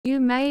You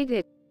made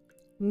it.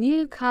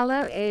 New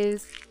color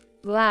is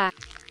black.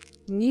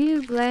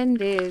 New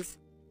blend is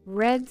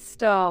red.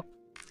 Stop.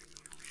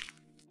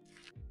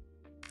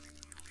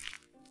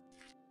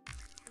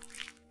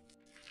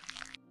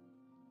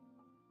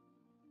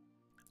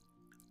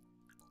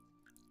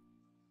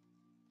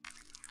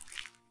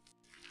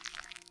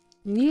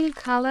 New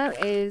color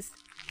is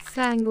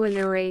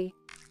sanguinary.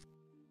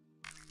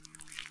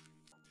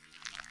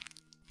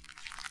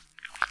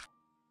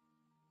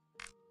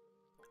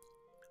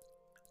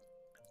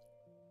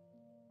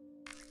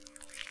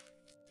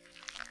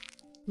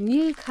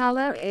 New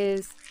color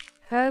is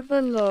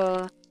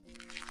hervalure.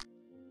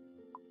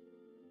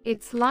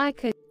 It's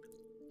like a...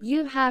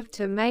 You have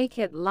to make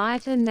it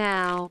lighter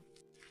now.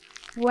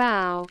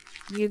 Wow,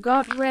 you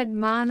got red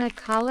mana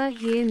color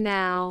here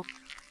now.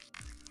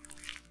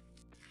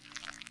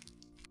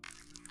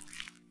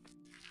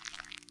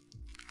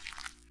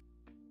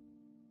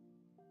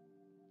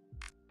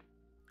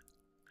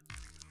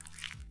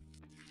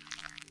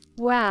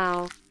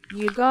 Wow,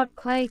 you got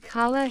clay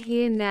color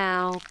here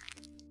now.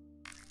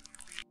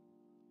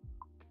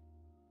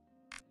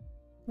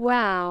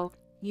 Wow,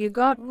 you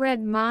got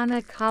red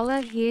mana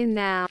color here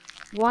now.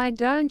 Why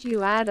don't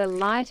you add a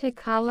lighter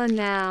color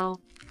now?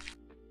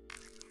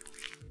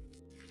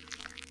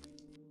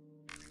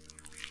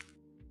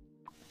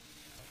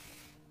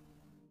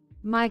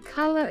 My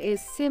color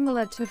is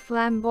similar to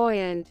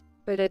flamboyant,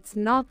 but it's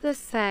not the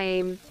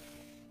same.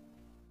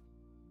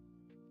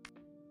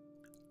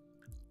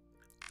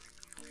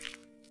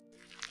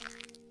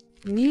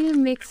 New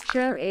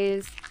mixture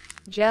is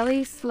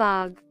jelly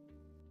slug.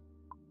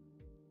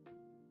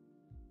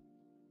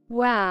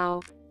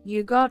 Wow,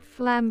 you got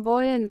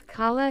flamboyant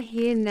color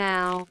here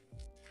now.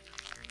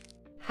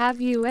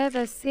 Have you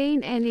ever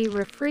seen any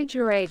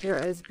refrigerator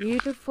as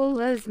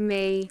beautiful as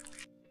me?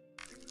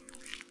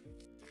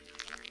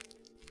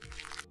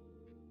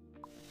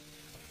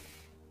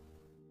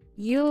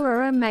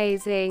 You're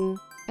amazing.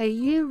 Are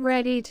you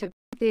ready to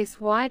pick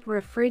this white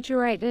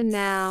refrigerator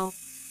now?